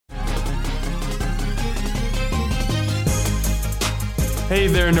Hey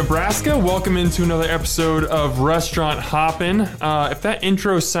there, Nebraska. Welcome into another episode of Restaurant Hoppin'. If that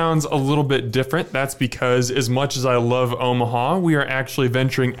intro sounds a little bit different, that's because as much as I love Omaha, we are actually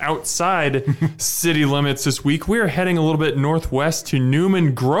venturing outside city limits this week. We are heading a little bit northwest to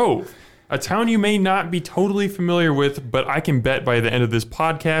Newman Grove, a town you may not be totally familiar with, but I can bet by the end of this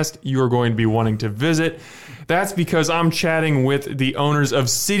podcast, you are going to be wanting to visit. That's because I'm chatting with the owners of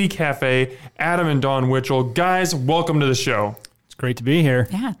City Cafe, Adam and Dawn Witchell. Guys, welcome to the show. Great to be here.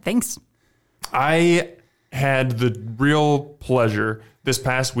 Yeah, thanks. I had the real pleasure this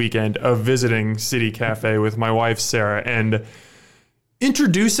past weekend of visiting City Cafe with my wife, Sarah, and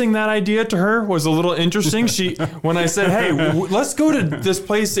introducing that idea to her was a little interesting. When I said, hey, let's go to this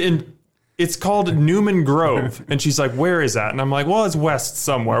place it's called Newman Grove. And she's like, where is that? And I'm like, well, it's west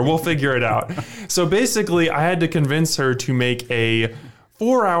somewhere. We'll figure it out. So basically, I had to convince her to make a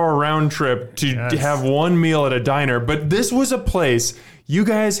 4-hour round trip to have one meal at a diner. But this was a place, you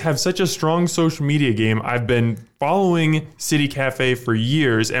guys have such a strong social media game. I've been following City Cafe for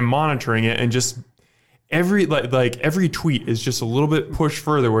years and monitoring it, and just every tweet is just a little bit pushed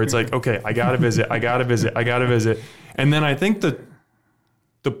further where it's like, okay, I gotta visit. And then I think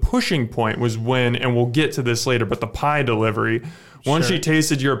the pushing point was when, and we'll get to this later, but the pie delivery, once she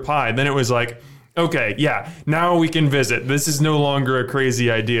tasted your pie, then it was like, okay, yeah, now we can visit. This is no longer a crazy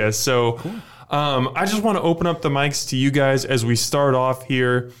idea. So cool. I just want to open up the mics to you guys as we start off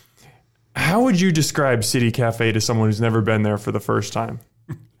here. How would you describe City Cafe to someone who's never been there for the first time?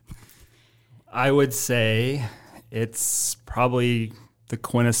 I would say it's probably the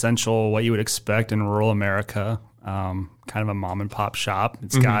quintessential what you would expect in rural America, kind of a mom and pop shop.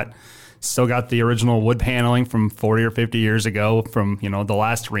 It's still got the original wood paneling from 40 or 50 years ago from, the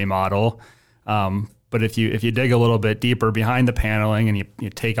last remodel. But if you dig a little bit deeper behind the paneling and you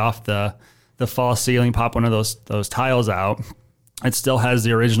take off the false ceiling, pop one of those tiles out, it still has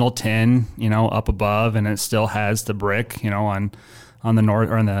the original tin, up above, and it still has the brick, on the north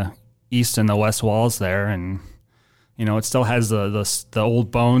or on the east and the west walls there, and it still has the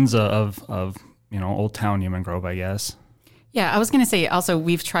old bones of Old Town Newman Grove, I guess. Yeah, I was going to say also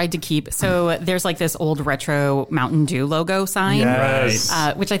we've tried to keep, so there's like this old retro Mountain Dew logo sign,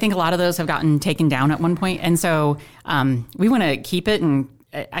 yes. Which I think a lot of those have gotten taken down at one point. And so we want to keep it, and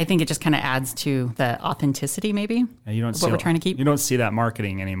I think it just kind of adds to the authenticity maybe what we're trying to keep. You don't see that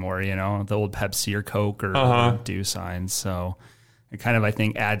marketing anymore, the old Pepsi or Coke or Dew signs. So it kind of, I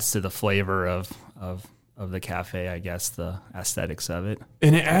think, adds to the flavor of the cafe, I guess, the aesthetics of it.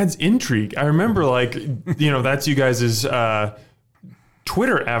 And it adds intrigue. I remember, that's you guys'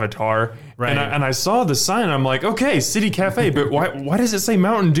 Twitter avatar. Right. And I saw the sign, and I'm like, okay, City Cafe, but why does it say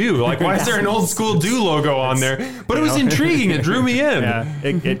Mountain Dew? Like, why is there an old school Dew logo on there? But it was intriguing. It drew me in. Yeah.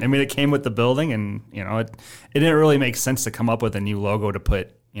 It came with the building, and, it didn't really make sense to come up with a new logo to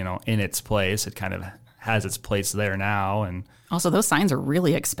put, in its place. It kind of has its place there now, and also those signs are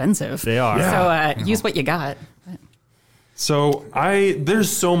really expensive. They are. Yeah. So use what you got. So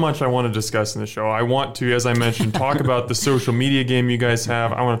there's so much I want to discuss in the show. I want to, as I mentioned, talk about the social media game you guys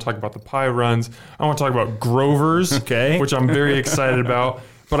have. I want to talk about the pie runs. I want to talk about Grovers, which I'm very excited about.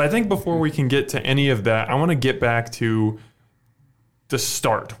 But I think before we can get to any of that, I want to get back to the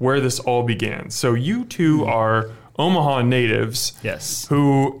start, where this all began. So you two are Omaha natives, yes,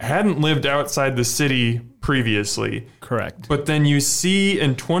 who hadn't lived outside the city previously. Correct. But then you see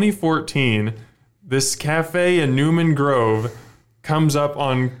in 2014, this cafe in Newman Grove comes up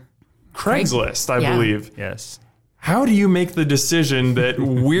on Craigslist, I believe. Yes. How do you make the decision that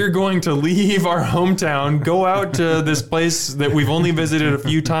we're going to leave our hometown, go out to this place that we've only visited a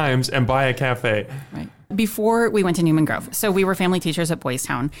few times, and buy a cafe? Right. Before we went to Newman Grove, so we were family teachers at Boys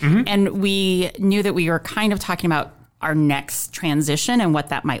Town, and we knew that we were kind of talking about our next transition and what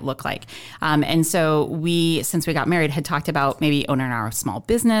that might look like. And so we, since we got married, had talked about maybe owning our small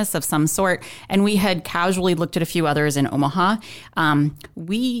business of some sort, and we had casually looked at a few others in Omaha.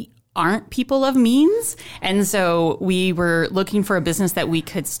 We aren't people of means, and so we were looking for a business that we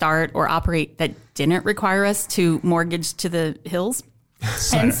could start or operate that didn't require us to mortgage to the hills.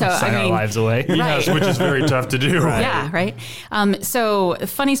 And so, our lives away. Right. Yes, which is very tough to do. Right. Yeah, right. So,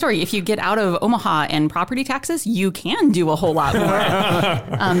 funny story, if you get out of Omaha and property taxes, you can do a whole lot more.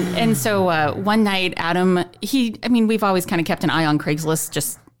 And so one night, Adam, we've always kind of kept an eye on Craigslist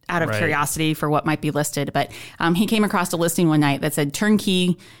just out of curiosity for what might be listed. But he came across a listing one night that said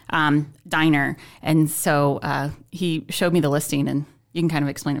turnkey diner. And so he showed me the listing, and you can kind of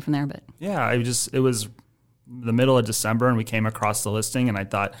explain it from there. But yeah, it was the middle of December, and we came across the listing, and I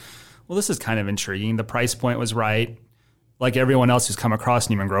thought, well, this is kind of intriguing. The price point was right. like everyone else who's come across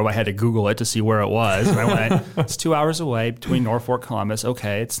Newman Grove, I had to Google it to see where it was. And I went, it's 2 hours away between Norfolk, Columbus.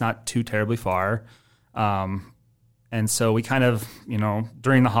 Okay, it's not too terribly far. And so we kind of,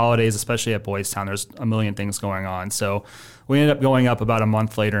 during the holidays, especially at Boys Town, there's a million things going on. So we ended up going up about a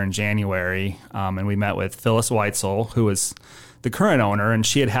month later in January, and we met with Phyllis Witchell, who was the current owner, and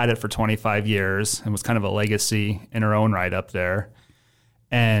she had it for 25 years and was kind of a legacy in her own right up there.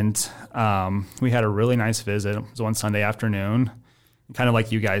 And we had a really nice visit. It was one Sunday afternoon, kind of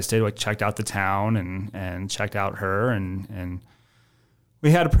like you guys did. We checked out the town and checked out her, and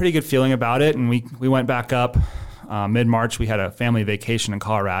we had a pretty good feeling about it. And we went back up mid-March. We had a family vacation in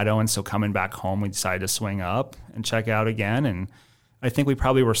Colorado, and so coming back home, we decided to swing up and check out again. And I think we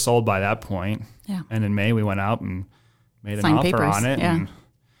probably were sold by that point. Yeah. And in May, we went out and made an Signed offer papers, on it. yeah. And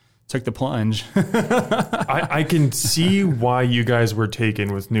took the plunge. I can see why you guys were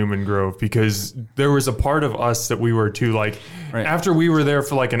taken with Newman Grove, because there was a part of us that we were too. Like, Right. after we were there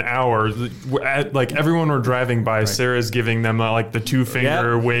for like an hour, like everyone were driving by, Sarah's giving them like the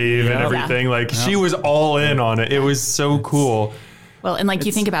 2-finger wave and everything. Like she was all in on it. It was so cool. Well, and like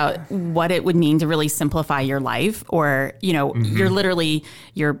you think about what it would mean to really simplify your life, or, you're literally,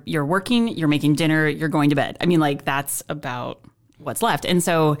 you're working, you're making dinner, you're going to bed. I mean, like that's about what's left. And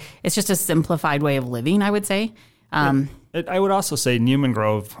so it's just a simplified way of living, I would say. I would also say Newman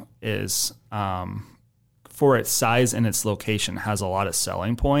Grove is, for its size and its location, has a lot of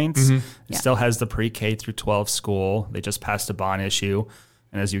selling points. It still has the pre-K through 12 school. They just passed a bond issue.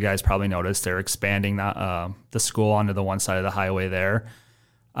 And as you guys probably noticed, they're expanding the school onto the one side of the highway there.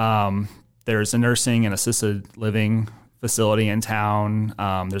 There's a nursing and assisted living facility in town.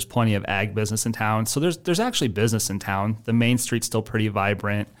 There's plenty of ag business in town. So there's actually business in town. The main street's still pretty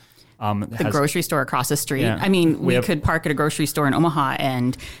vibrant. The grocery store across the street. Yeah. I mean, we could park at a grocery store in Omaha,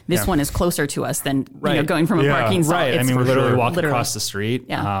 and this one is closer to us than going from a parking stall. Right. I mean, we literally walk across the street.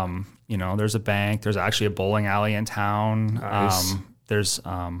 Yeah. There's a bank. There's actually a bowling alley in town. Nice. There's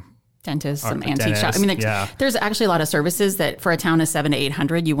dentists, some antique dentist, shops. I mean, there's actually a lot of services that for a town of 700 to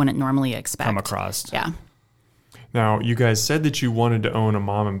 800 you wouldn't normally expect. Come across. Yeah. Now, you guys said that you wanted to own a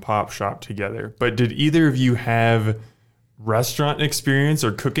mom and pop shop together, but did either of you have restaurant experience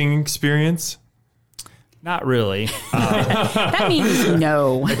or cooking experience? Not really. That means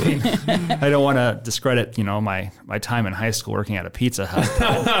no. I don't want to discredit, my time in high school working at a Pizza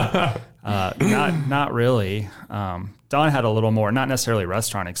Hut. Not really. Dawn had a little more, not necessarily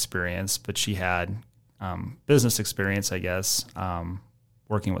restaurant experience, but she had business experience, I guess,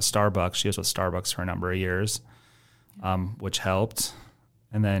 working with Starbucks. She was with Starbucks for a number of years, which helped.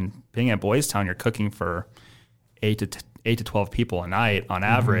 And then being at Boys Town, you're cooking for 8 to 12 people a night on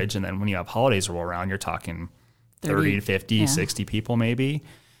average. And then when you have holidays roll around, you're talking 30 to 50, 60 people maybe.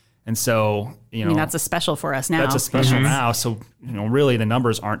 And so, I mean, that's a special for us now. That's a special now. So, really the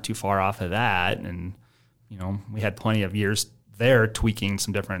numbers aren't too far off of that. And, we had plenty of years there tweaking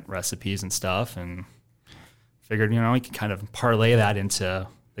some different recipes and stuff, and figured, we could kind of parlay that into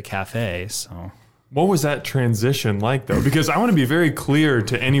the cafe. So What was that transition like, though? Because I want to be very clear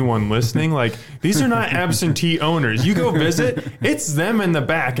to anyone listening. Like, these are not absentee owners. You go visit, it's them in the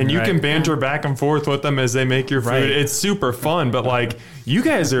back, and you can banter back and forth with them as they make your food. Right. It's super fun, but like, you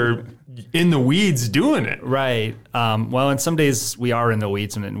guys are in the weeds doing it. Right. Well, and some days we are in the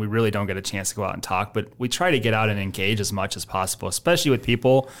weeds and we really don't get a chance to go out and talk, but we try to get out and engage as much as possible, especially with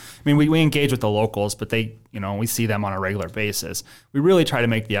people. I mean, we engage with the locals, but they, we see them on a regular basis. We really try to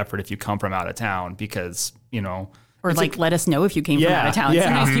make the effort if you come from out of town because, or let us know if you came from out of town. Yeah.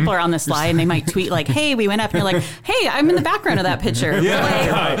 Sometimes people are on the slide and they might tweet like, hey, we went up, and you're like, hey, I'm in the background of that picture.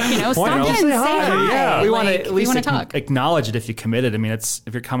 Yeah. Stop in, say hi. Yeah. We want to at least talk. acknowledge it if you committed. I mean, if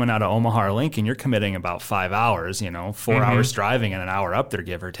you're coming out of Omaha or Lincoln, you're committing about 5 hours, 4 hours driving and an hour up there,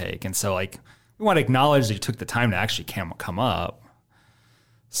 give or take. And so we want to acknowledge that you took the time to actually come up.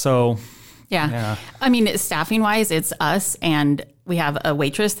 So yeah. I mean, staffing wise, it's us, and we have a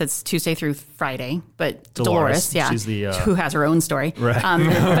waitress that's Tuesday through Friday, but Dolores she's the, who has her own story. Right.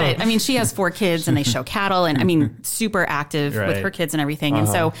 But I mean, she has 4 kids and they show cattle, and I mean, super active with her kids and everything. And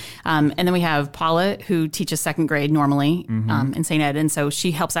so, and then we have Paula, who teaches 2nd grade normally in St. Ed. And so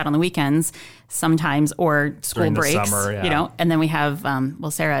she helps out on the weekends sometimes, or school During the breaks, summer, and then we have,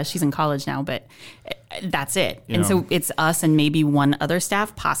 Sarah, she's in college now, but that's it. And so it's us and maybe one other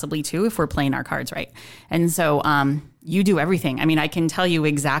staff, possibly 2, if we're playing our cards right. And so, you do everything. I mean, I can tell you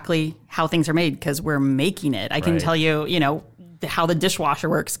exactly how things are made because we're making it. I can tell you, how the dishwasher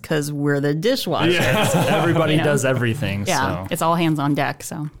works because we're the dishwasher. Everybody does everything. Yeah, so. it's all hands on deck.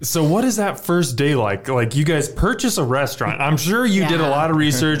 So what is that first day like? Like you guys purchase a restaurant. I'm sure you did a lot of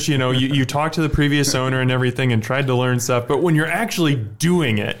research. You talked to the previous owner and everything and tried to learn stuff. But when you're actually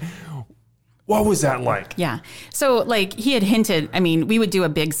doing it, what was that like? Yeah. So like he had hinted, I mean, we would do a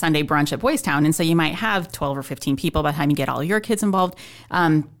big Sunday brunch at Boys Town. And so you might have 12 or 15 people by the time you get all your kids involved.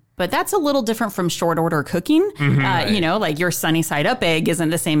 But that's a little different from short order cooking. Like your sunny side up egg isn't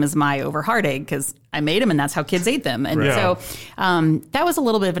the same as my over hard egg because I made them and that's how kids ate them. And so that was a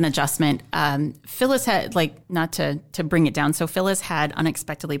little bit of an adjustment. Phyllis had, not to bring it down. So Phyllis had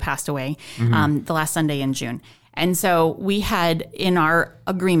unexpectedly passed away the last Sunday in June. And so we had, in our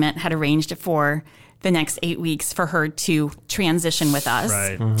agreement, had arranged for the next 8 weeks for her to transition with us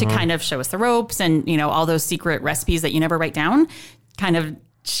to kind of show us the ropes and, all those secret recipes that you never write down, kind of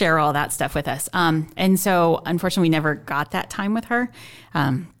share all that stuff with us. And so unfortunately, we never got that time with her.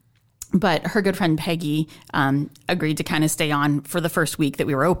 But her good friend Peggy agreed to kind of stay on for the first week that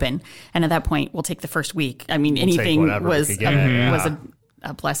we were open. And at that point, we'll take the first week. I mean, anything was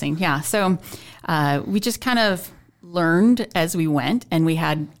a blessing. Yeah. So we just kind of learned as we went, and we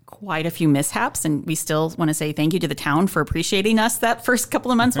had quite a few mishaps, and we still want to say thank you to the town for appreciating us that first couple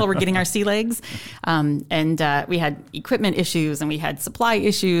of months while we're getting our sea legs. And we had equipment issues and we had supply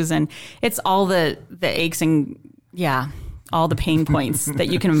issues, and it's all the aches and all the pain points that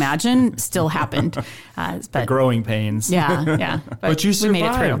you can imagine still happened. The growing pains. Yeah. But you survived. We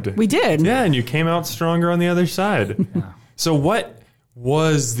made it through. We did. Yeah, and you came out stronger on the other side. So what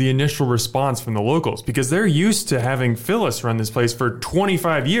was the initial response from the locals? Because they're used to having Phyllis run this place for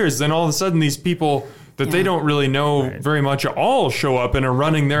 25 years. Then all of a sudden these people that they don't really know very much at all show up and are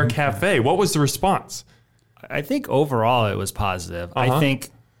running their cafe. What was the response? I think overall it was positive. I think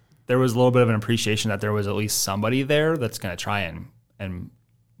there was a little bit of an appreciation that there was at least somebody there that's going to try and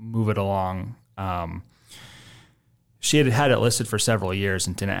move it along. She had it listed for several years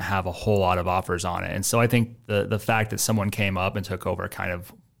and didn't have a whole lot of offers on it. And so I think the fact that someone came up and took over kind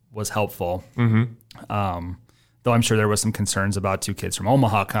of was helpful. Though I'm sure there was some concerns about 2 kids from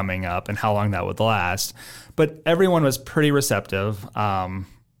Omaha coming up and how long that would last. But everyone was pretty receptive.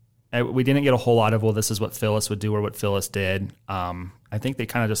 We didn't get a whole lot of, well, this is what Phyllis would do or what Phyllis did. I think they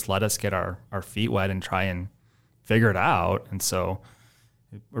kind of just let us get our feet wet and try and figure it out. And so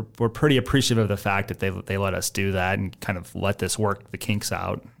we're pretty appreciative of the fact that they let us do that and kind of let this work the kinks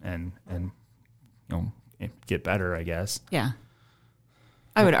out and get better, I guess. Yeah.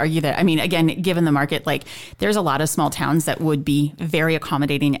 I would argue that, I mean, again, given the market, there's a lot of small towns that would be very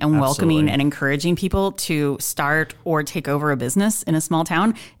accommodating and welcoming and encouraging people to start or take over a business in a small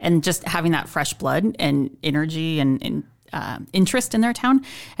town, and just having that fresh blood and energy and interest in their town.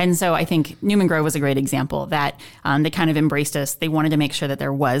 And so I think Newman Grove was a great example that they kind of embraced us. They wanted to make sure that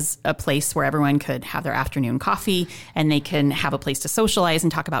there was a place where everyone could have their afternoon coffee and they can have a place to socialize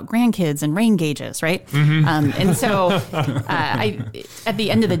and talk about grandkids and rain gauges, right? And so at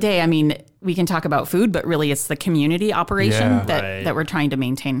the end of the day, I mean, we can talk about food, but really it's the community operation that we're trying to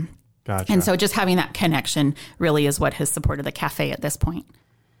maintain. Gotcha. And so just having that connection really is what has supported the cafe at this point.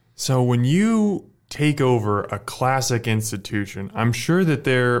 So when you take over a classic institution, I'm sure that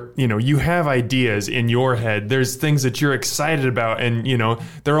you have ideas in your head. There's things that you're excited about, and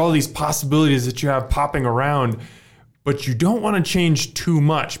there are all these possibilities that you have popping around, but you don't want to change too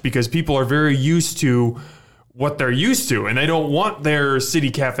much because people are very used to what they're used to and they don't want their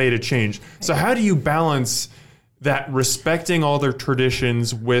city cafe to change. So how do you balance that, respecting all their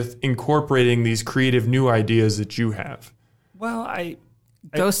traditions with incorporating these creative new ideas that you have? Well,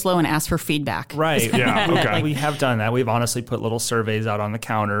 Go slow and ask for feedback. Right. Yeah. Okay. We have done that. We've honestly put little surveys out on the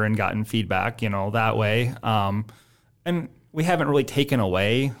counter and gotten feedback, that way. And we haven't really taken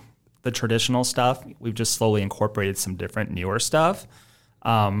away the traditional stuff. We've just slowly incorporated some different newer stuff.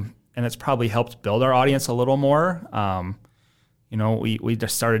 And it's probably helped build our audience a little more. We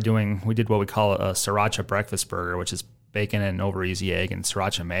just we did what we call a sriracha breakfast burger, which is bacon and over easy egg and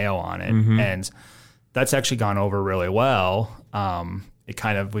sriracha mayo on it. And that's actually gone over really well.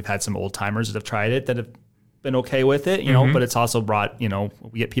 We've had some old timers that have tried it that have been okay with it, but it's also brought,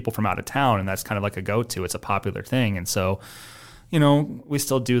 we get people from out of town, and that's kind of like a go-to. It's a popular thing. And so, we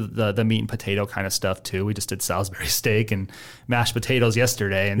still do the meat and potato kind of stuff too. We just did Salisbury steak and mashed potatoes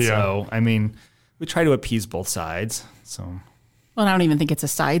yesterday. And so, I mean, we try to appease both sides. So. Well, I don't even think it's a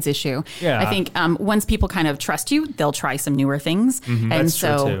sides issue. Yeah. I think once people kind of trust you, they'll try some newer things. And That's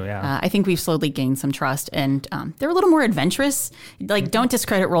so true too, yeah. I think we've slowly gained some trust, and they're a little more adventurous. Don't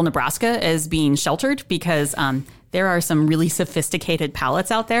discredit rural Nebraska as being sheltered, because there are some really sophisticated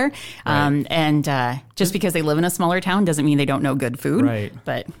palates out there. Just because they live in a smaller town doesn't mean they don't know good food. Right.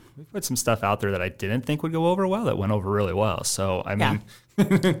 But we put some stuff out there that I didn't think would go over well that went over really well. So, I mean,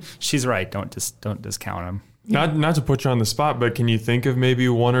 she's right. Don't discount them. Not to put you on the spot, but can you think of maybe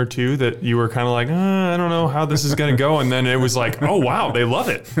one or two that you were kind of like, I don't know how this is going to go, and then it was like, oh wow, they love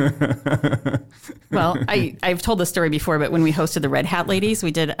it. Well, I've told this story before, but when we hosted the Red Hat Ladies,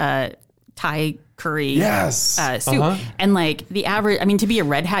 we did a Thai curry soup, and like the average, I mean, to be a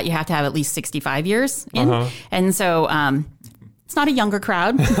Red Hat, you have to have at least 65 years in, and so it's not a younger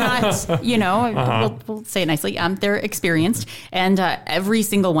crowd, not, we'll say it nicely. They're experienced, and every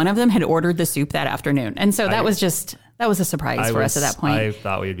single one of them had ordered the soup that afternoon. And so that was a surprise for us at that point. I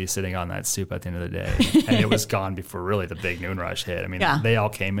thought we'd be sitting on that soup at the end of the day, and it was gone before really the big noon rush hit. I mean, they all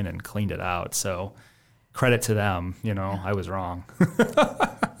came in and cleaned it out. So credit to them. I was wrong.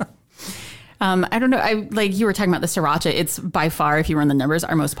 I don't know. Like you were talking about the sriracha. It's by far, if you run the numbers,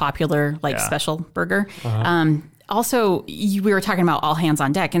 our most popular special burger. Also, we were talking about all hands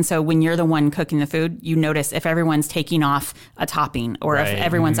on deck. And so when you're the one cooking the food, you notice if everyone's taking off a topping or if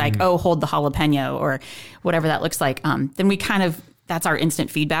everyone's like, oh, hold the jalapeno or whatever that looks like, then we that's our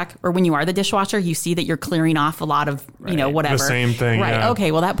instant feedback. Or when you are the dishwasher, you see that you're clearing off a lot of, whatever. The same thing. Right. Yeah.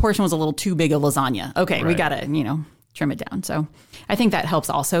 Okay. Well, that portion was a little too big of lasagna. Okay. We got to, trim it down. So I think that helps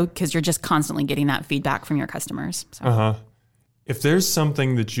also because you're just constantly getting that feedback from your customers. So. If there's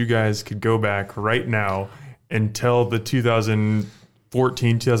something that you guys could go back right now and tell the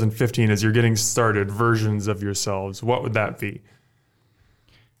 2014, 2015, as you're getting started, versions of yourselves, what would that be?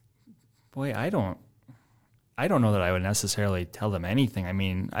 Boy, I don't know that I would necessarily tell them anything. I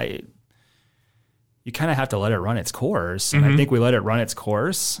mean, you kind of have to let it run its course. And I think we let it run its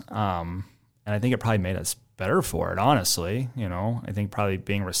course. And I think it probably made us better for it, honestly. I think probably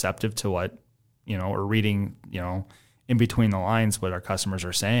being receptive to what, or reading, in between the lines, what our customers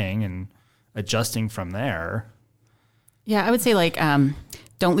are saying and adjusting from there. Yeah, I would say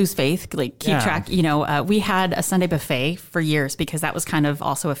don't lose faith, keep track. We had a Sunday buffet for years because that was kind of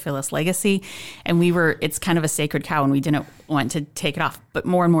also a Phyllis legacy. And it's kind of a sacred cow and we didn't want to take it off. But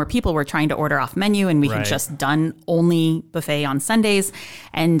more and more people were trying to order off menu and we had just done only buffet on Sundays.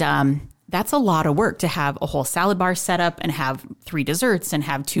 And that's a lot of work to have a whole salad bar set up and have 3 desserts and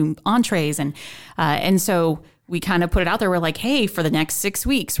have 2 entrees. And so we kind of put it out there. We're like, hey, for the next 6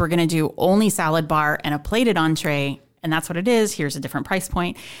 weeks, we're going to do only salad bar and a plated entree. And that's what it is. Here's a different price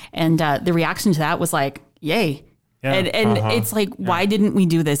point. And the reaction to that was like, yay. Yeah. And it's like, why didn't we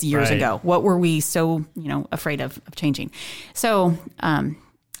do this years ago? What were we so, afraid of changing? So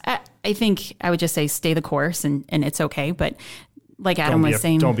I think I would just say stay the course and it's okay. But like Adam was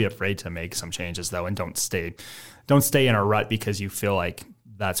saying, don't be afraid to make some changes though. And don't stay in a rut because you feel like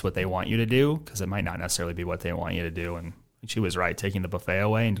that's what they want you to do, because it might not necessarily be what they want you to do. And she was right. Taking the buffet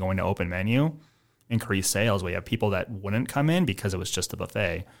away and going to open menu, increase sales. We have people that wouldn't come in because it was just a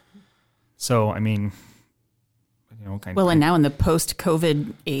buffet. So, I mean, and now in the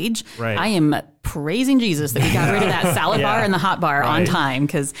post-COVID age, right. I am praising Jesus that we got rid of that salad bar and the hot bar on time,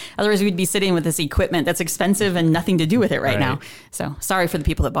 because otherwise we'd be sitting with this equipment that's expensive and nothing to do with it right now. So sorry for the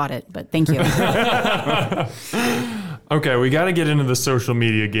people that bought it, but thank you. Okay, we got to get into the social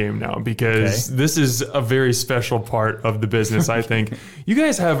media game now because this is a very special part of the business, I think. You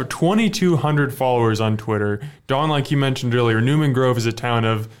guys have 2,200 followers on Twitter. Dawn, like you mentioned earlier, Newman Grove is a town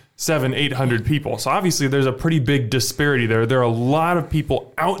of 700-800 people. So obviously there's a pretty big disparity there. There are a lot of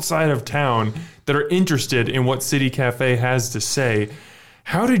people outside of town that are interested in what City Cafe has to say.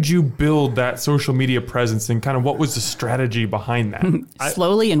 How did you build that social media presence and kind of what was the strategy behind that?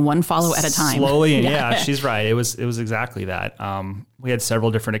 Slowly and one follow at a time. Slowly. And yeah, she's right. It was exactly that. We had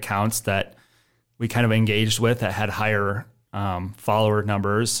several different accounts that we kind of engaged with that had higher follower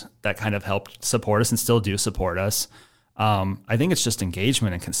numbers that kind of helped support us and still do support us. I think it's just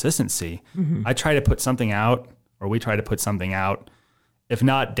engagement and consistency. Mm-hmm. We try to put something out, if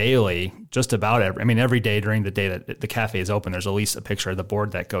not daily, just about every day during the day that the cafe is open, there's at least a picture of the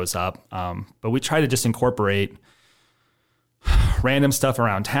board that goes up. But we try to just incorporate random stuff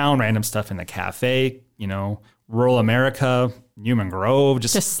around town, random stuff in the cafe, rural America, Newman Grove,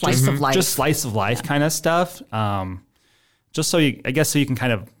 just slice of life. Just slice of life kind of stuff. Just so you can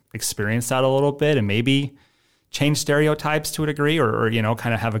kind of experience that a little bit and maybe change stereotypes to a degree or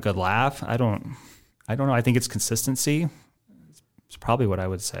kind of have a good laugh. I don't know. I think it's consistency. It's probably what I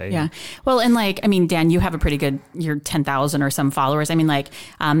would say. Yeah. Well, and Dan, you have a pretty good, you're 10,000 or some followers.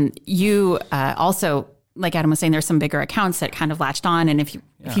 You also like Adam was saying, there's some bigger accounts that kind of latched on. And if you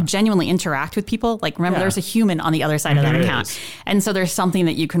genuinely interact with people, like remember there's a human on the other side of that account. And so there's something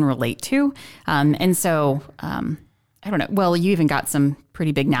that you can relate to. And so I don't know. Well, you even got some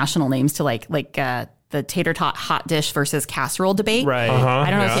pretty big national names to like the tater tot hot dish versus casserole debate. Right. I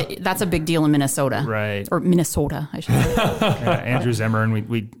don't know if that's a big deal in Minnesota. Right. Or Minnesota, I should say. Andrew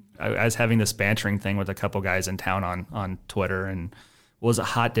Zimmern, I was having this bantering thing with a couple guys in town on Twitter, and was a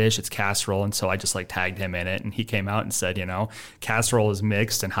hot dish, it's casserole, and so I just like tagged him in it, and he came out and said, casserole is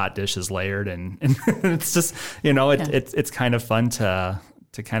mixed and hot dish is layered, and it's just, it's kind of fun to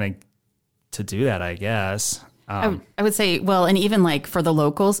do that, I guess. I would say, well, and even like for the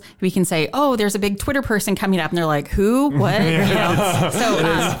locals, we can say, oh, there's a big Twitter person coming up, and they're like, who, what?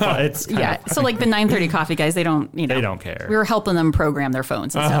 So like the 930 coffee guys, they don't care. We were helping them program their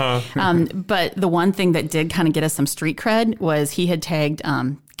phones and stuff. But the one thing that did kind of get us some street cred was he had tagged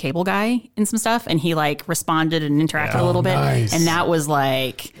Cable Guy in some stuff, and he like responded and interacted a little bit. Nice. And that was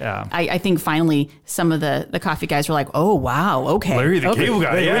like, I think finally some of the coffee guys were like, oh, wow, okay. Larry the Cable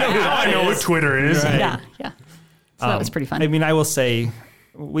Guy. I know what Twitter is. Right. Yeah. So that was pretty fun. I mean, I will say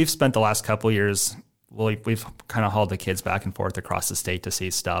we've spent the last couple of years, we've kind of hauled the kids back and forth across the state to see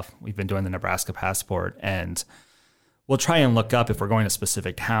stuff. We've been doing the Nebraska Passport, and we'll try and look up, if we're going to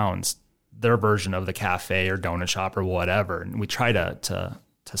specific towns, their version of the cafe or donut shop or whatever. And we try to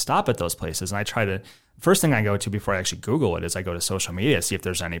stop at those places. And first thing I go to before I actually Google it is I go to social media, see if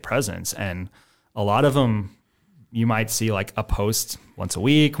there's any presence. And a lot of them, you might see like a post once a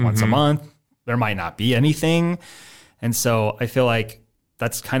week, once a month. There might not be anything. And so I feel like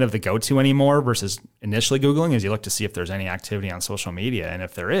that's kind of the go-to anymore versus initially Googling, is you look to see if there's any activity on social media. And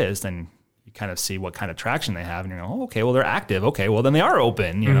if there is, then you kind of see what kind of traction they have. And you go, oh, okay, well, they're active. Okay, well, then they are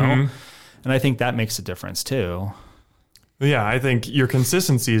open, you know? And I think that makes a difference too. Yeah, I think your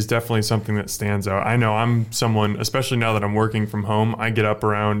consistency is definitely something that stands out. I know I'm someone, especially now that I'm working from home, I get up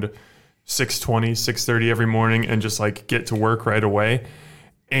around 6:20, 6:30 every morning and just like get to work right away.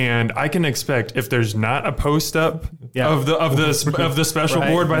 And I can expect if there's not a post up of the special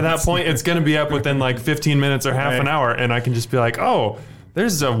board by that point, it's going to be up within like 15 minutes or half an hour, and I can just be like, oh,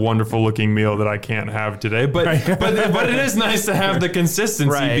 there's a wonderful looking meal that I can't have today. But it is nice to have the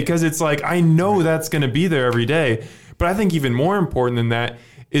consistency because it's like I know that's going to be there every day. But I think even more important than that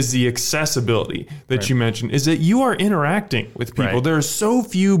is the accessibility that you mentioned, is that you are interacting with people. There are so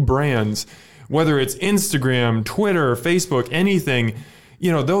few brands, whether it's Instagram, Twitter, Facebook, anything.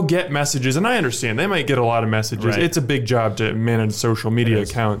 They'll get messages, and I understand they might get a lot of messages. It's a big job to manage social media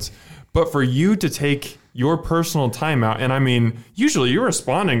accounts. But for you to take your personal time out, and I mean, usually you're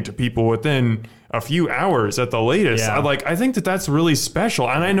responding to people within a few hours at the latest. I think that's really special.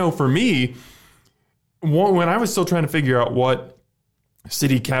 And I know for me, when I was still trying to figure out what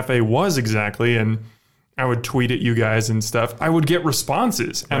City Cafe was exactly, and I would tweet at you guys and stuff, I would get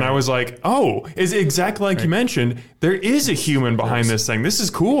responses. And I was like, oh, is it exactly like you mentioned? There is a human behind this thing. This is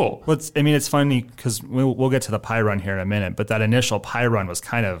cool. Well, it's funny because we'll get to the pie run here in a minute, but that initial pie run was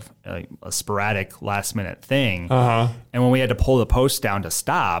kind of a sporadic last minute thing. And when we had to pull the post down to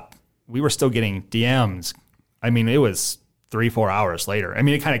stop, we were still getting DMs. I mean, it was 3-4 hours later. I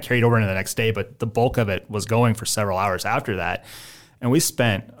mean, it kind of carried over into the next day, but the bulk of it was going for several hours after that. And we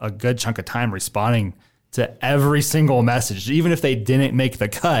spent a good chunk of time responding to every single message, even if they didn't make the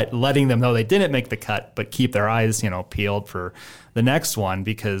cut, letting them know they didn't make the cut, but keep their eyes, peeled for the next one,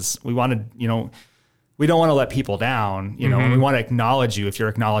 because we wanted, we don't want to let people down, and we want to acknowledge you if you're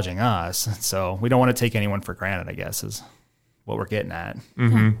acknowledging us. So we don't want to take anyone for granted, I guess, is what we're getting at.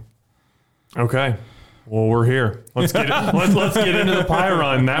 Okay. Well, we're here. Let's get into the pie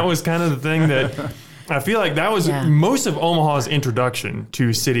run. That was kind of the thing that I feel like that was most of Omaha's introduction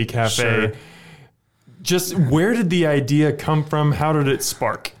to City Cafe. Sure. Just where did the idea come from? How did it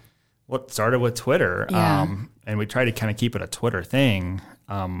spark? Well, it started with Twitter, and we try to kind of keep it a Twitter thing.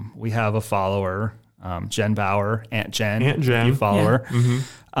 We have a follower, Jen Bauer, Aunt Jen, if you follow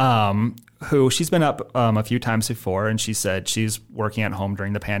her, who she's been up a few times before, and she said she's working at home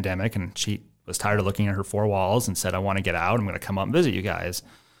during the pandemic, and she was tired of looking at her four walls and said, I want to get out. I'm going to come up and visit you guys.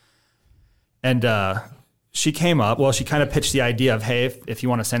 And she came up, she kind of pitched the idea of, hey, if you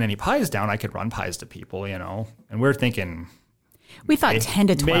want to send any pies down, I could run pies to people, And we're thinking, we thought 10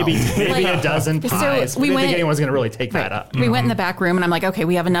 to 12. Maybe a dozen pies. So we didn't think anyone was going to really take that up. We went in the back room, and I'm like, okay,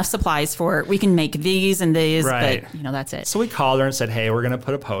 we have enough supplies we can make these and these, but that's it. So we called her and said, hey, we're going to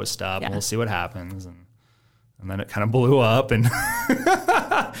put a post up, and we'll see what happens. And then it kind of blew up, and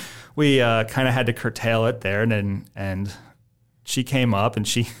we kind of had to curtail it there. And she came up, and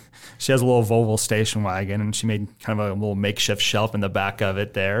she has a little Volvo station wagon, and she made kind of a little makeshift shelf in the back of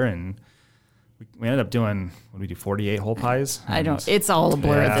it there, and we ended up doing, what did we do, 48 whole pies? It's all a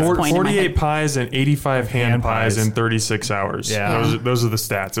blur at this point. 48 pies and 85 hand pies in 36 hours. Yeah. Those are the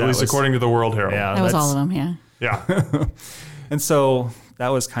stats, at least according to the World Herald. Yeah, that was all of them, yeah. Yeah. And so that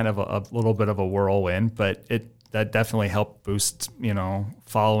was kind of a little bit of a whirlwind, but that definitely helped boost,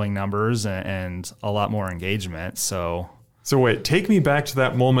 following numbers and a lot more engagement. So wait, take me back to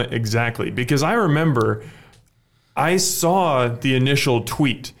that moment exactly, because I remember I saw the initial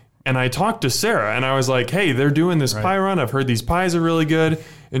tweet and I talked to Sarah and I was like, hey, they're doing this pie run. I've heard these pies are really good.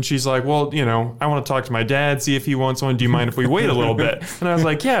 And she's like, well, I want to talk to my dad, see if he wants one. Do you mind if we wait a little bit? And I was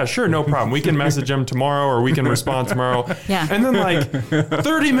like, yeah, sure, no problem. We can message him tomorrow or we can respond tomorrow. Yeah. And then like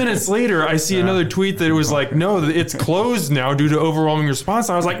 30 minutes later, I see another tweet that was like, no, it's closed now due to overwhelming response.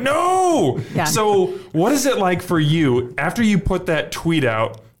 And I was like, no. Yeah. So what is it like for you after you put that tweet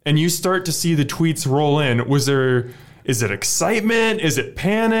out and you start to see the tweets roll in? Is it excitement? Is it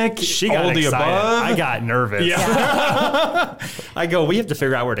panic? She got all the excited. above? I got nervous. Yeah. I go, we have to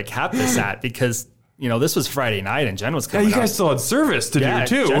figure out where to cap this at because, this was Friday night and Jen was Yeah, coming you guys up. still had service to do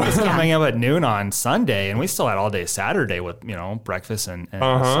too. Jen was coming up at noon on Sunday and we still had all day Saturday with, breakfast and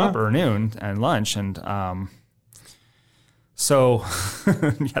supper, noon and lunch. And so,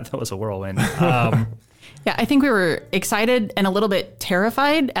 that was a whirlwind. Yeah, I think we were excited and a little bit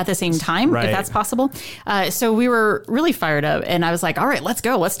terrified at the same time, if that's possible. So we were really fired up, and I was like, all right, let's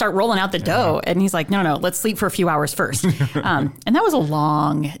go. Let's start rolling out the dough. And he's like, no, let's sleep for a few hours first. And that was a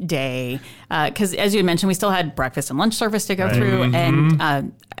long day because, as you had mentioned, we still had breakfast and lunch service to go through. And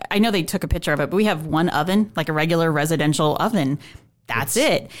I know they took a picture of it, but we have one oven, like a regular residential oven. That's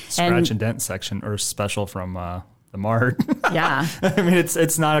it. Scratch and dent section or special from... the mart. Yeah. I mean,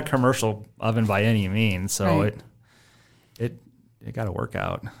 it's not a commercial oven by any means. So it got to work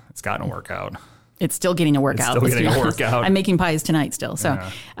out. It's gotten to work out. It's still getting to work out. Still getting to work out. I'm making pies tonight still. So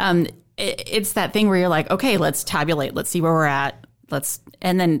it's that thing where you're like, okay, let's tabulate. Let's see where we're at.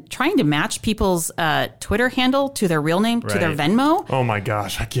 And then trying to match people's Twitter handle to their real name, to their Venmo. Oh my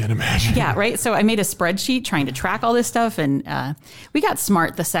gosh, I can't imagine. Yeah, right. So I made a spreadsheet trying to track all this stuff, and we got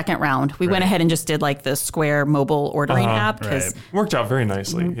smart the second round. We went ahead and just did like the Square mobile ordering app because worked out very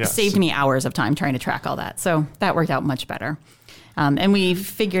nicely. Yes. Saved me hours of time trying to track all that. So that worked out much better. And we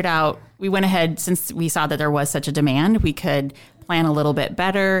figured out, we went ahead, since we saw that there was such a demand, we could plan a little bit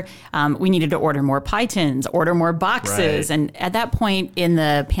better. We needed to order more pie tins, order more boxes. Right. And at that point in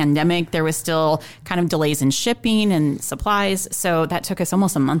the pandemic, there was still kind of delays in shipping and supplies. So that took us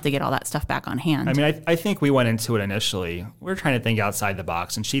almost a month to get all that stuff back on hand. I mean, I think we went into it initially. We were trying to think outside the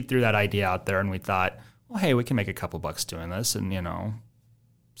box, and she threw that idea out there, and we thought, well, hey, we can make a couple bucks doing this and,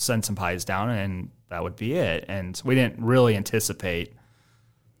 send some pies down, and that would be it. And we didn't really anticipate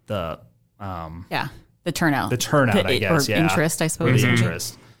the... The turnout. I guess, or interest, I suppose. The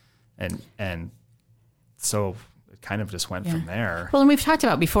interest. And so it kind of just went from there. Well, and we've talked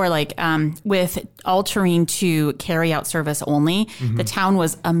about before, like with altering to carry out service only, the town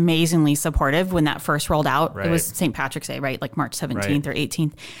was amazingly supportive when that first rolled out. It was St. Patrick's Day, right? Like March 17th or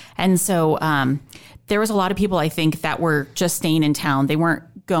 18th. And so there was a lot of people, I think, that were just staying in town. They weren't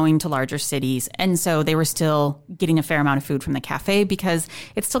going to larger cities. And so they were still getting a fair amount of food from the cafe because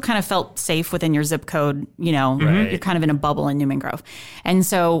it still kind of felt safe within your zip code. You're kind of in a bubble in Newman Grove. And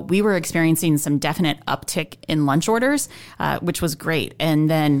so we were experiencing some definite uptick in lunch orders, which was great. And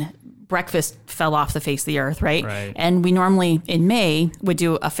then breakfast fell off the face of the earth, right? And we normally in May would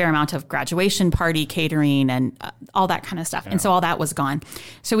do a fair amount of graduation party catering and all that kind of stuff. And so all that was gone.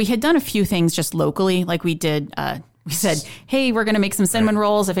 So we had done a few things just locally, like we did. We said, hey, we're going to make some cinnamon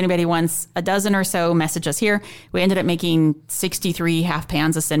rolls. If anybody wants a dozen or so, message us here. We ended up making 63 half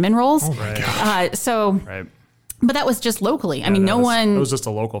pans of cinnamon rolls. Oh my gosh. But that was just locally. I mean, no one... It was just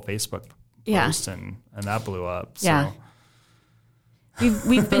a local Facebook post and that blew up. So. Yeah.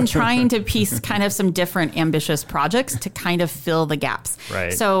 We've been trying to piece kind of some different ambitious projects to kind of fill the gaps.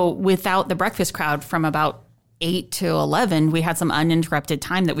 So without the breakfast crowd from about 8 to 11, we had some uninterrupted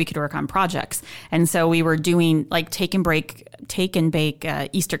time that we could work on projects. And so we were doing like take and bake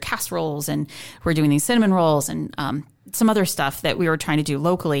Easter casseroles, and we're doing these cinnamon rolls and some other stuff that we were trying to do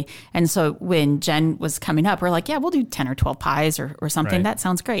locally. And so when Jen was coming up, we're like, yeah, we'll do 10 or 12 pies or something. That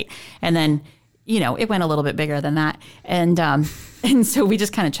sounds great. And then, it went a little bit bigger than that. And so we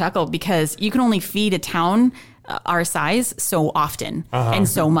just kind of chuckled because you can only feed a town our size so often and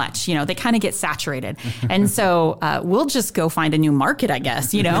so much, they kind of get saturated. And so we'll just go find a new market, I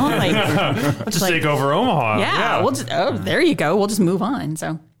guess, like just take over Omaha. Yeah. We'll just, there you go. We'll just move on.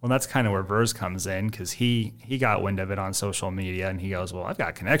 So. Well, that's kind of where Vers comes in because he got wind of it on social media and he goes, well, I've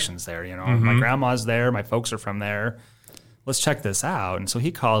got connections there. My grandma's there. My folks are from there. let's check this out. And so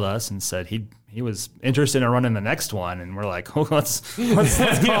he called us and said he was interested in running the next one, and we're like, oh, let's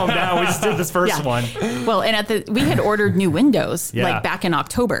calm down. We just did this first one. Well, and we had ordered new windows Yeah. like back in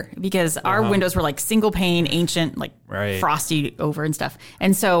October because our windows were like single pane, ancient, like Right. frosty over and stuff.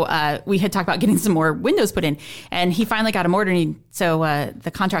 And so we had talked about getting some more windows put in, and he finally got them ordered. So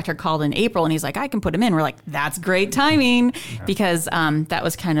the contractor called in April, and he's like, I can put them in. We're like, that's great timing because that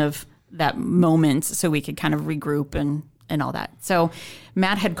was kind of that moment, so we could kind of regroup and all that. So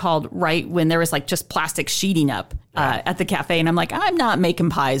Matt had called right when there was like just plastic sheeting up at the cafe. And I'm like, I'm not making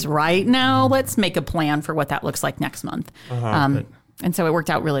pies right now. Let's make a plan for what that looks like next month. And so it worked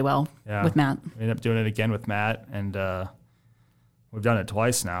out really well with Matt. We ended up doing it again with Matt, and we've done it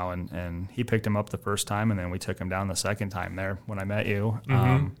twice now. And he picked him up the first time, and then we took him down the second time there when I met you.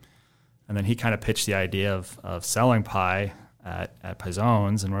 And then he kind of pitched the idea of selling pie at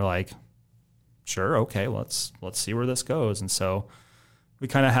Paizones, and we're like, sure, okay, let's see where this goes. And so we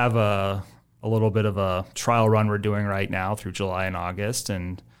kind of have a little bit of a trial run we're doing right now through July and August,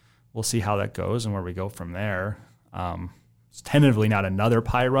 and we'll see how that goes and where we go from there. It's tentatively not another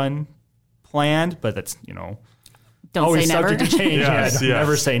pie run planned, but that's, Don't always say never. subject to change. Yes, yes.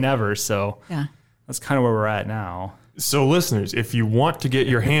 Never say never. So Yeah. that's kind of where we're at now. So listeners, if you want to get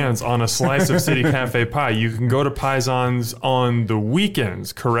your hands on a slice of City Cafe pie, you can go to Paizones on the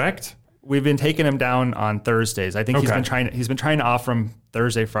weekends, correct? We've been taking him down on Thursdays. I think he's Okay. been trying to offer him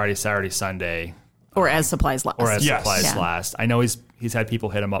Thursday, Friday, Saturday, Sunday, Or as supplies last. or as Yes. supplies Yeah. last. I know he's had people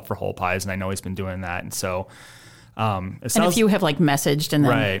hit him up for whole pies, and I know he's been doing that. And so, it And sounds if you have like messaged and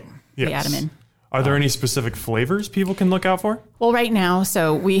then right. we Yes. add them in. Are there any specific flavors people can look out for? Well, right now,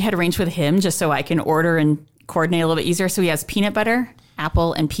 so we had arranged with him just so I can order and coordinate a little bit easier. So he has peanut butter,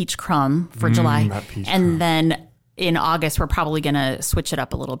 apple, and peach crumb for July. that peach and crumb. then in August, we're probably going to switch it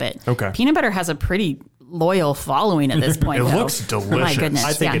up a little bit. Okay. Peanut butter has a pretty loyal following at this point. It though. looks delicious. My goodness.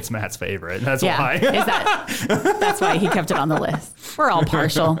 I think yeah. it's Matt's favorite. That's Yeah, why. that's why he kept it on the list. We're all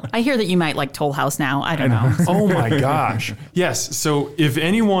partial. I hear that you might like Toll House now. I don't know. Oh my gosh. Yes. So if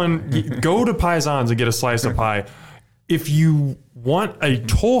anyone, go to Paizones and get a slice of pie. If you want a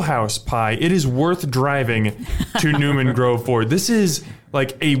Toll House pie, it is worth driving to Newman Grove for. This is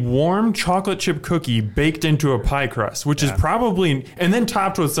like a warm chocolate chip cookie baked into a pie crust, which is probably, and then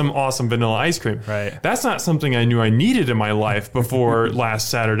topped with some awesome vanilla ice cream. Right. That's not something I knew I needed in my life before last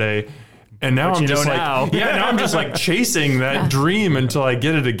Saturday. And now I'm you just know like, now. now I'm just like chasing that dream until I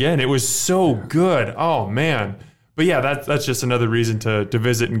get it again. It was so good. Oh man. But yeah, that's just another reason to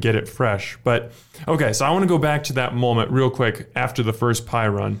visit and get it fresh. But okay, so I want to go back to that moment real quick after the first pie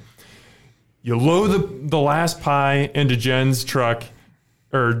run. You load the last pie into Jen's truck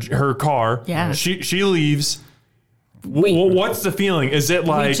or her car. Yeah. She leaves. What's the feeling? Is it We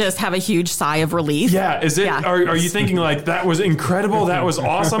like just have a huge sigh of relief. yeah, is it Yeah. are you thinking like that was incredible, that was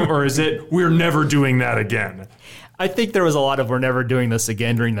awesome, or is it we're never doing that again? I think there was a lot of we're never doing this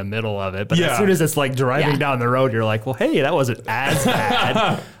again during the middle of it. But Yeah. as soon as it's like driving Yeah. down the road, you're like, well, hey, that wasn't as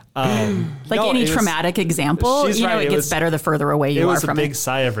bad. Like No, any it was- traumatic example, she's you know, right, it it gets was- better the further away you It are was a from big it.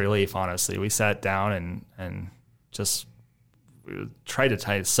 sigh of relief, honestly. We sat down and just tried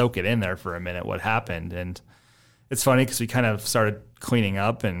to soak it in there for a minute what happened. And it's funny because we kind of started cleaning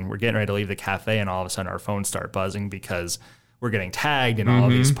up and we're getting ready to leave the cafe, and all of a sudden our phones start buzzing because we're getting tagged in all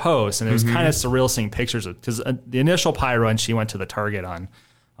of these posts. And it was kind of surreal seeing pictures of, because the initial pie run, she went to the Target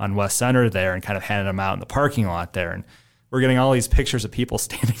on West Center there and kind of handed them out in the parking lot there. And we're getting all these pictures of people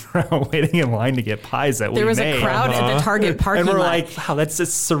standing around waiting in line to get pies that There we was made. a crowd at the Target parking And we're lot. like, wow, that's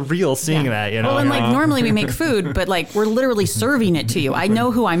just surreal seeing that, you know? Well, and like normally we make food, but like we're literally serving it to you. I know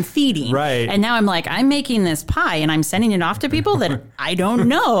who I'm feeding. Right. And now I'm like, I'm making this pie and I'm sending it off to people that I don't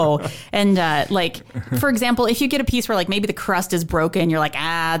know. And like, for example, if you get a piece where like maybe the crust is broken, you're like,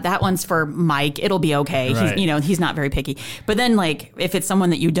 that one's for Mike. It'll be okay. Right. He's not very picky. But then like, if it's someone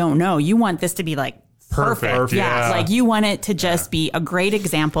that you don't know, you want this to be like, Perfect, Yeah. yeah. Like you want it to just be a great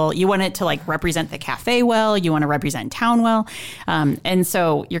example. You want it to like represent the cafe well. You want to represent town well. And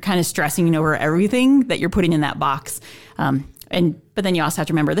so you're kind of stressing over everything that you're putting in that box. But then you also have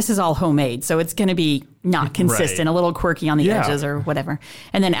to remember this is all homemade. So it's going to be not consistent, Right. a little quirky on the Yeah. edges or whatever.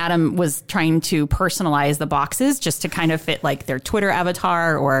 And then Adam was trying to personalize the boxes just to kind of fit like their Twitter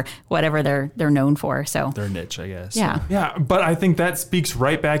avatar or whatever they're known for. So Their niche, I guess. yeah. Yeah, but I think that speaks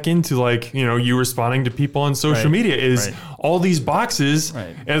right back into like, you responding to people on social Right, media is right. all these boxes,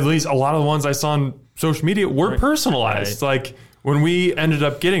 Right. at least a lot of the ones I saw on social media were personalized. Right. Like when we ended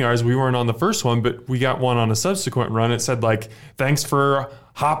up getting ours, we weren't on the first one, but we got one on a subsequent run. It said like, thanks for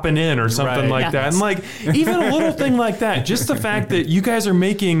hopping in or something Right. like Yeah. that. And like even a little thing like that, just the fact that you guys are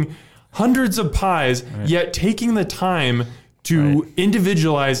making hundreds of pies, yet taking the time to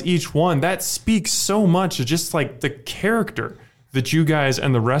individualize each one, that speaks so much to just like the character that you guys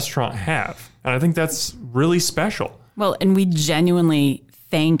and the restaurant have. And I think that's really special. Well, and we genuinely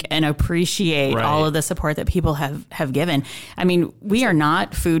thank and appreciate all of the support that people have given. I mean, we are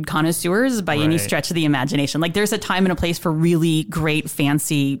not food connoisseurs by any stretch of the imagination. Like, there's a time and a place for really great,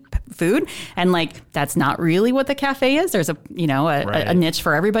 fancy food. And like, that's not really what the cafe is. There's a niche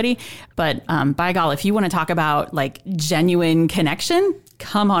for everybody. But by golly, if you want to talk about like genuine connection,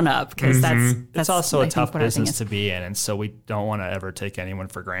 come on up, because that's also a tough business to be in. And so we don't want to ever take anyone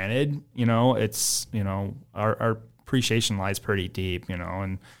for granted. It's, our appreciation lies pretty deep,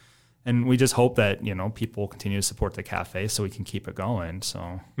 and we just hope that, people continue to support the cafe so we can keep it going.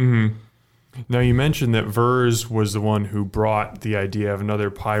 So. Now, you mentioned that Vers was the one who brought the idea of another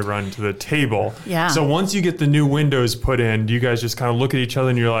pie run to the table. Yeah. So once you get the new windows put in, do you guys just kind of look at each other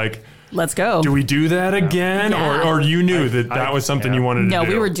and you're like, let's go. Do we do that again? Yeah. Or you knew that was something you wanted to do? No,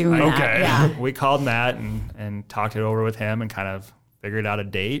 we were doing that. Okay. Yeah. We called Matt and talked it over with him and kind of figured out a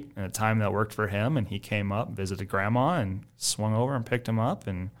date and a time that worked for him. And he came up, visited Grandma, and swung over and picked him up.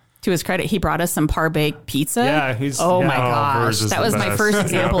 And to his credit, he brought us some par-baked pizza. Yeah. My gosh. That was my first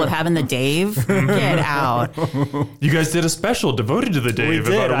example of having the Dave. Get out. You guys did a special devoted to the Dave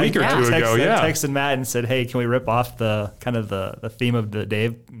about a week or two ago. I texted Matt and said, hey, can we rip off the kind of the theme of the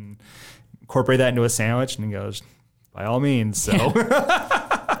Dave and incorporate that into a sandwich? And he goes, by all means. So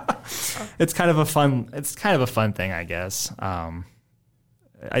it's kind of a fun thing, I guess.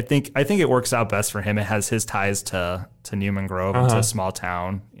 I think it works out best for him. It has his ties to Newman Grove, and to a small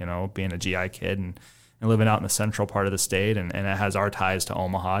town, being a GI kid and living out in the central part of the state, and it has our ties to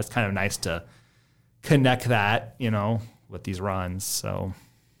Omaha. It's kind of nice to connect that, with these runs.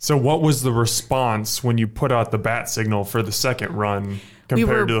 So what was the response when you put out the bat signal for the second run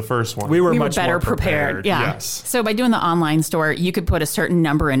compared to the first one? We were much better more prepared. Yeah. Yes. So by doing the online store, you could put a certain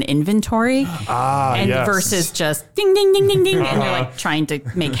number in inventory versus just ding, ding, ding, ding, ding. And you're like trying to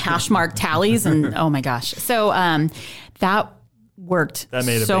make hash mark tallies. And oh my gosh. So that worked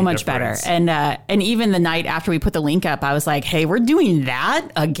so much better. And even the night after we put the link up, I was like, hey, we're doing that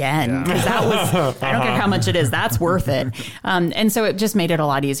again. Because that was, I don't care how much it is, that's worth it. And so it just made it a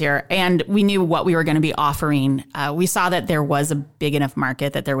lot easier. And we knew what we were going to be offering. We saw that there was a big enough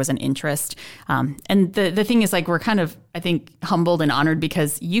market, that there was an interest. And the thing is, like, we're kind of, I think, humbled and honored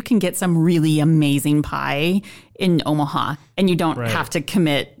because you can get some really amazing pie in Omaha, and you don't have to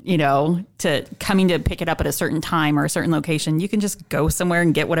commit, to coming to pick it up at a certain time or a certain location. You can just go somewhere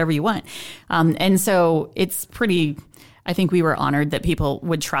and get whatever you want. And so it's pretty, I think we were honored that people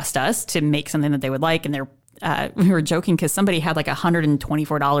would trust us to make something that they would like. And we were joking because somebody had like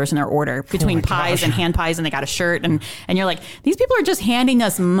 $124 in their order between pies and hand pies, and they got a shirt. And you're like, these people are just handing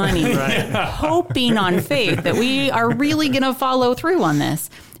us money, hoping on faith that we are really going to follow through on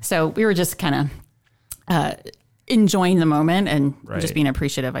this. So we were just kind of enjoying the moment and just being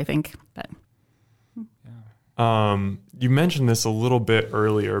appreciative, I think. But you mentioned this a little bit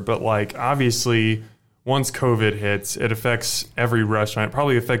earlier, but like, obviously once COVID hits, it affects every restaurant. It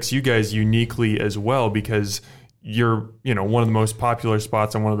probably affects you guys uniquely as well, because you're, one of the most popular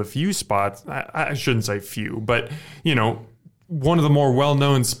spots and one of the few spots, I shouldn't say few, but one of the more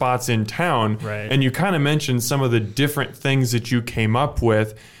well-known spots in town. Right. And you kind of mentioned some of the different things that you came up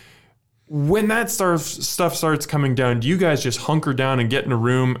with. When that stuff starts coming down, do you guys just hunker down and get in a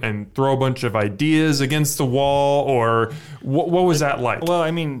room and throw a bunch of ideas against the wall, or what was that like? Well,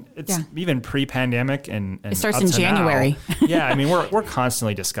 I mean, it's even pre-pandemic and it starts up in to January. Now. Yeah, I mean, we're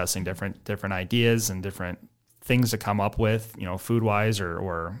constantly discussing different ideas and different things to come up with, food-wise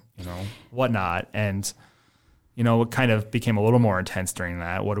or whatnot, and it kind of became a little more intense during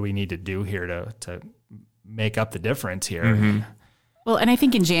that. What do we need to do here to make up the difference here? Mm-hmm. Well, and I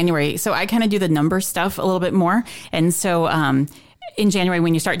think in January, so I kind of do the number stuff a little bit more. And so in January,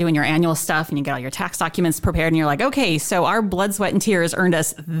 when you start doing your annual stuff and you get all your tax documents prepared and you're like, okay, so our blood, sweat, and tears earned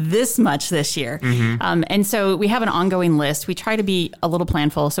us this much this year. Mm-hmm. And so we have an ongoing list. We try to be a little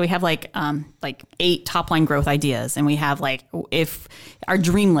planful. So we have like 8 top line growth ideas. And we have like, if our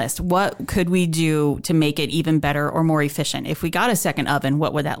dream list, what could we do to make it even better or more efficient? If we got a second oven,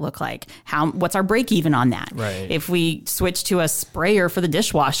 what would that look like? What's our break even on that? Right. If we switch to a sprayer for the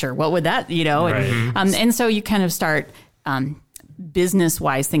dishwasher, what would that, Right. And so you kind of start,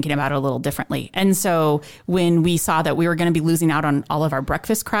 business-wise thinking about it a little differently. And so when we saw that we were going to be losing out on all of our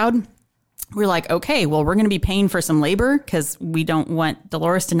breakfast crowd, we're like, okay, well, we're going to be paying for some labor because we don't want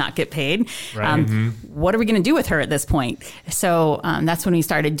Dolores to not get paid. Right. What are we going to do with her at this point? So that's when we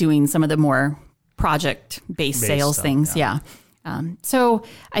started doing some of the more project-based sales stuff, things. Yeah. So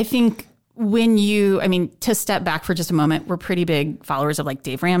I think to step back for just a moment, we're pretty big followers of like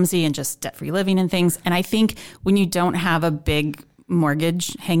Dave Ramsey and just debt-free living and things. And I think when you don't have a big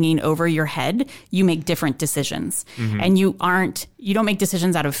mortgage hanging over your head, you make different decisions. And you don't make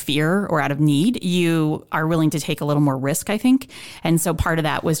decisions out of fear or out of need. You are willing to take a little more risk, I think. And so part of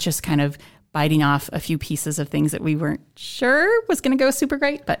that was just kind of biting off a few pieces of things that we weren't sure was going to go super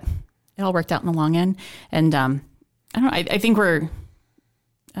great, but it all worked out in the long end. And I don't know, I think we're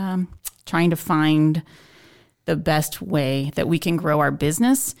trying to find the best way that we can grow our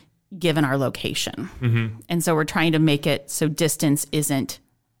business given our location. And so we're trying to make it so distance isn't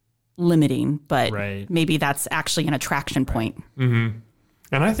limiting, but maybe that's actually an attraction point. And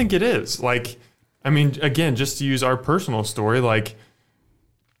I think it is. Like, I mean, again, just to use our personal story, like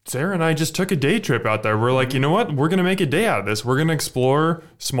Sarah and I just took a day trip out there. We're like, you know what? We're going to make a day out of this. We're going to explore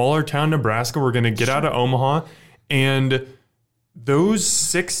smaller town Nebraska. We're going to get out of Omaha. And those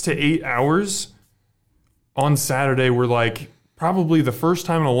 6 to 8 hours on Saturday were like probably the first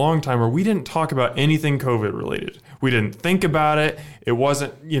time in a long time where we didn't talk about anything COVID related. We didn't think about it. It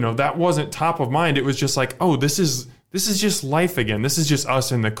wasn't, that wasn't top of mind. It was just like, oh, this is just life again. This is just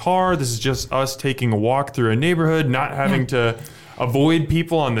us in the car. This is just us taking a walk through a neighborhood, not having to avoid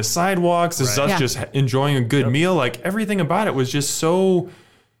people on the sidewalks. This is us just enjoying a good meal. Like everything about it was just so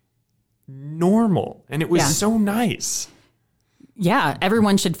normal and it was so nice. Yeah,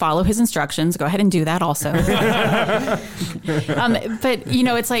 everyone should follow his instructions. Go ahead and do that also. But,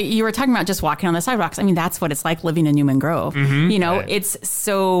 it's like you were talking about just walking on the sidewalks. I mean, that's what it's like living in Newman Grove. It's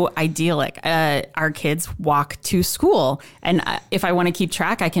so idyllic. Our kids walk to school. And if I want to keep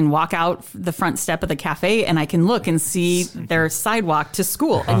track, I can walk out the front step of the cafe and I can look and see their sidewalk to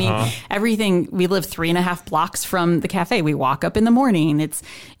school. I mean, everything, we live 3.5 blocks from the cafe. We walk up in the morning.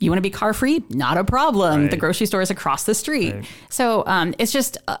 You want to be car free? Not a problem. The grocery store is across the street. So it's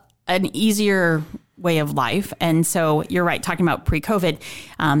just an easier way of life. And so you're right, talking about pre-COVID,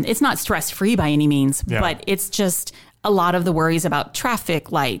 it's not stress-free by any means, but it's just a lot of the worries about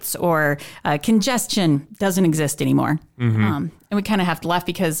traffic lights or congestion doesn't exist anymore. And we kind of have to laugh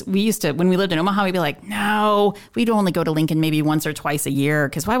because we used to, when we lived in Omaha, we'd be like, no, we'd only go to Lincoln maybe once or twice a year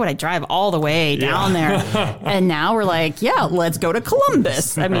because why would I drive all the way down there? And now we're like, yeah, let's go to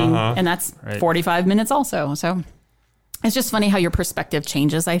Columbus. I mean, and that's 45 minutes also. So it's just funny how your perspective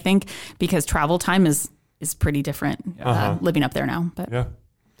changes, I think, because travel time is pretty different living up there now. But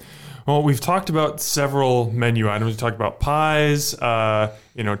Well, we've talked about several menu items. We talked about pies,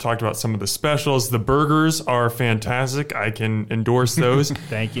 talked about some of the specials. The burgers are fantastic. I can endorse those.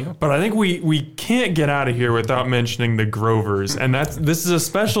 Thank you. But I think we can't get out of here without mentioning the Grovers. And this is a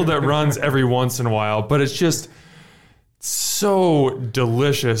special that runs every once in a while, but it's just so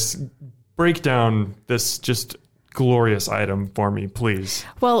delicious. Break down this just glorious item for me, please.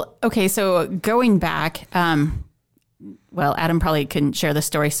 Well, okay, so going back, Adam probably can share the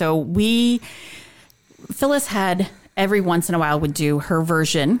story. So Phyllis had every once in a while would do her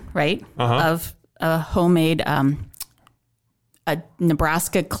version, right, of a homemade, a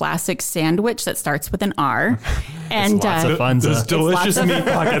Nebraska classic sandwich that starts with an R. And lots of funza. Those delicious meat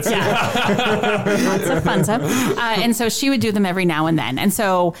pockets. Lots of funza. And so she would do them every now and then. And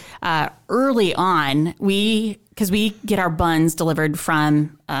so early on, because we get our buns delivered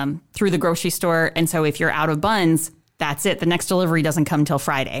from through the grocery store. And so if you're out of buns, that's it. The next delivery doesn't come till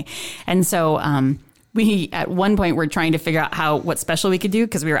Friday. And so we, at one point, were trying to figure out what special we could do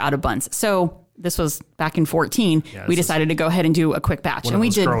because we were out of buns. So this was back in 2014. We decided to go ahead and do a quick batch. And we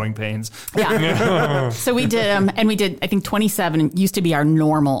did growing pains. Yeah. So we did, and we did, I think 27 used to be our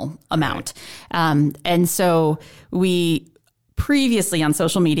normal amount. And so we previously on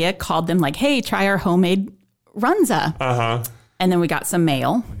social media called them like, hey, try our homemade runza. And then we got some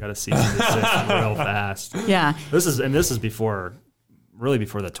mail. We got to cease and desist real fast. Yeah. This is before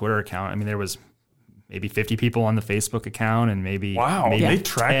the Twitter account. I mean, there was maybe 50 people on the Facebook account and maybe they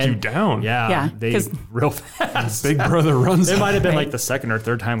tracked you down. Yeah. They real fast. Big Brother runs. It might have been like the second or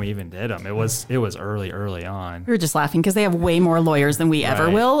third time we even did them. It was early on. We were just laughing because they have way more lawyers than we ever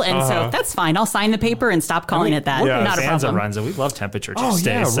will. And so that's fine. I'll sign the paper and stop calling it that. Not a problem. Runza. We love temperature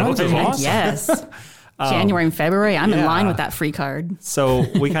Tuesday. Runza's awesome. Yes. January and February, I'm in line with that free card. So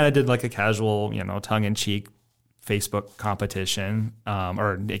we kind of did like a casual, tongue-in-cheek Facebook competition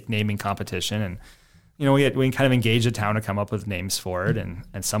or naming competition. And, we kind of engaged a town to come up with names for it. And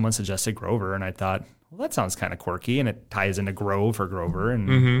someone suggested Grover. And I thought, well, that sounds kind of quirky. And it ties into Grove or Grover.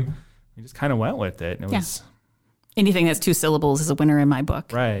 And we just kind of went with it. And it was... Anything that's 2 syllables is a winner in my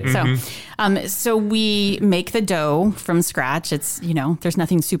book. Right. So we make the dough from scratch. It's, there's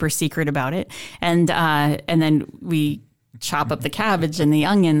nothing super secret about it. And then we chop up the cabbage and the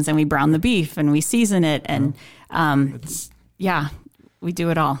onions, and we brown the beef, and we season it, and we do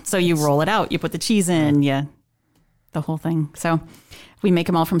it all. So you roll it out, you put the cheese in, the whole thing. So we make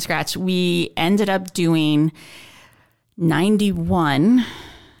them all from scratch. We ended up doing 91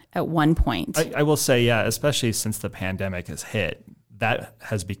 at one point. I will say, especially since the pandemic has hit, that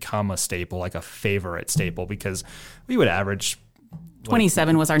has become a staple, like a favorite staple, because we would average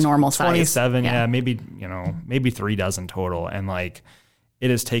 27 was our normal size. 27, maybe 3 dozen total. And like it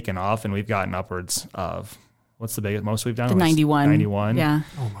has taken off, and we've gotten upwards of, what's the biggest, most we've done? The 91. 91. Yeah.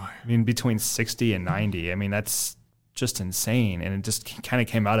 Oh my. I mean, between 60 and 90. I mean, that's just insane. And it just kind of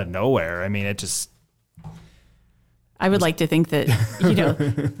came out of nowhere. I mean, I would like to think that,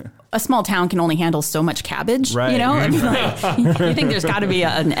 a small town can only handle so much cabbage, right. I mean, you think there's got to be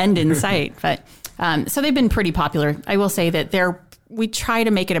an end in sight. But so they've been pretty popular. I will say that we try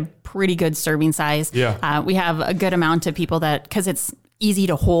to make it a pretty good serving size. Yeah. We have a good amount of people because it's easy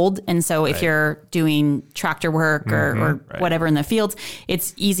to hold. And so if you're doing tractor work or whatever in the fields,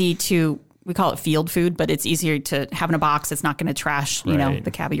 it's easy to, we call it field food, but it's easier to have in a box. It's not going to trash,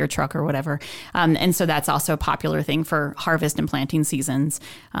 the cab of your truck or whatever. And so that's also a popular thing for harvest and planting seasons.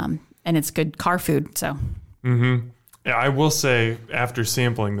 And it's good car food. So, Yeah, I will say after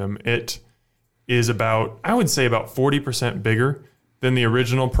sampling them, it is I would say about 40% bigger than the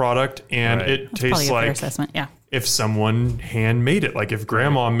original product. And it that's tastes probably a fair like assessment. Yeah. if someone handmade it, like if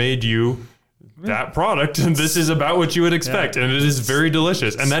grandma made you that product, this is about what you would expect. And it is very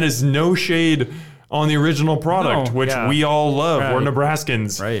delicious. And that is no shade on the original product, which we all love. We're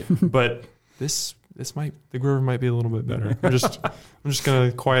Nebraskans. Right. But the Grover might be a little bit better. I'm just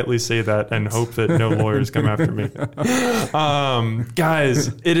going to quietly say that and hope that no lawyers come after me. Guys,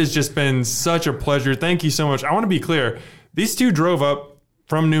 it has just been such a pleasure. Thank you so much. I want to be clear. These two drove up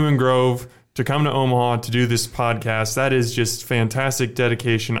from Newman Grove to come to Omaha to do this podcast. That is just fantastic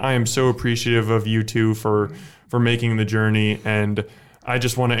dedication. I am so appreciative of you two for making the journey. And I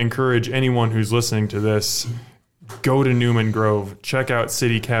just want to encourage anyone who's listening to this, go to Newman Grove, check out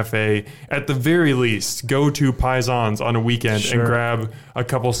City Cafe. At the very least, go to Paisans on a weekend and grab a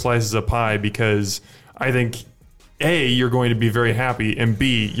couple slices of pie, because I think A, you're going to be very happy, and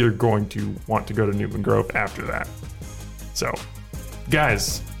B, you're going to want to go to Newman Grove after that. So,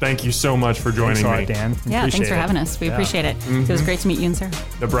 guys, thank you so much for joining me. Dan. Yeah, thanks for having us. We appreciate it. It was great to meet you and Sarah.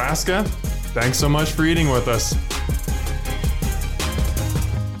 Nebraska, thanks so much for eating with us.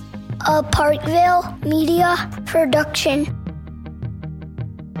 A Parkville Media Production.